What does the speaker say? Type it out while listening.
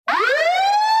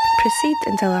Proceed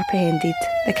until apprehended,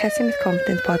 the Kissing with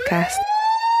Confidence podcast.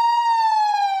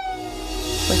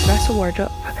 With Russell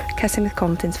Wardrop, Kissing with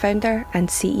Confidence founder and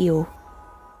CEO.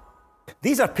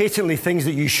 These are patently things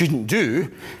that you shouldn't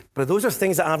do, but those are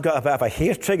things that I've got a bit of a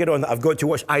hair trigger on that I've got to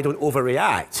watch I don't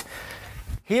overreact.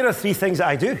 Here are 3 things that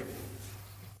I do.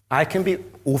 I can be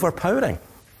overpowering.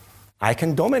 I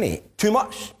can dominate. Too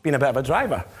much, being a bit of a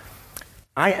driver.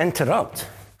 I interrupt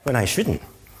when I shouldn't.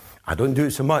 I don't do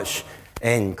it so much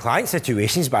in client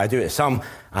situations, but I do it some.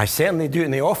 I certainly do it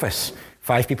in the office.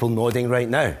 5 people nodding right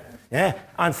now. Yeah.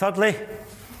 And thirdly,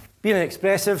 being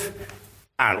expressive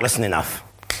and listen enough.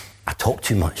 I talk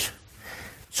too much.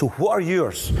 So what are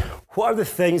yours? What are the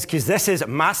things? Because this is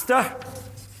master,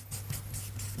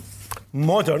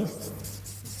 modern,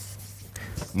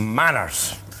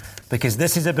 manners. Because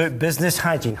this is about business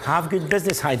hygiene. Have good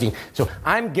business hygiene. So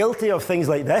I'm guilty of things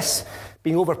like this,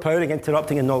 being overpowering,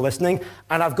 interrupting and not listening.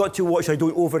 And I've got to watch I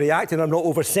don't overreact and I'm not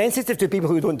oversensitive to people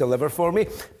who don't deliver for me,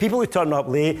 people who turn up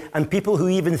late, and people who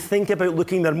even think about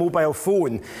looking their mobile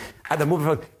phone at their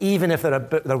mobile phone, even if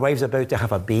their wife's about to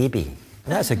have a baby.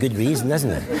 That's a good reason,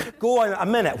 isn't it? Go on a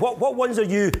minute. What ones are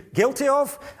you guilty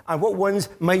of? And what ones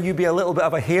might you be a little bit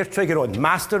of a hair trigger on?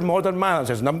 Master modern manners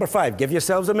is number 5. Give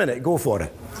yourselves a minute. Go for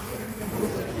it.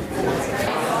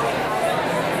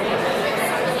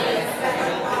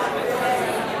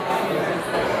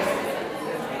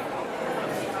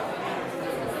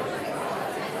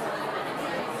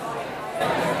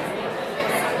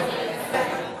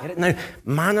 Now,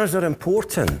 manners are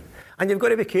important. And you've got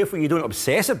to be careful you don't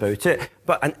obsess about it,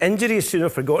 but an injury is sooner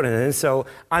forgotten than an insult.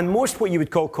 And most what you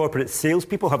would call corporate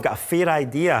salespeople have got a fair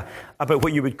idea about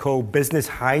what you would call business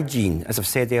hygiene, as I've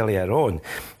said earlier on.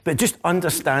 But just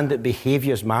understand that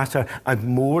behaviours matter and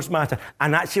mores matter.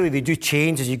 And actually they do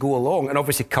change as you go along, and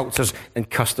obviously cultures and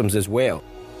customs as well.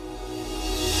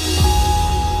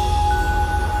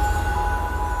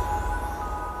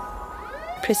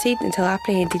 Proceed Until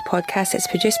Apprehended podcast is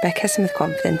produced by Kissing with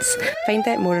Confidence. Find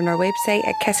out more on our website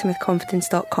at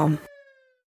kissingwithconfidence.com.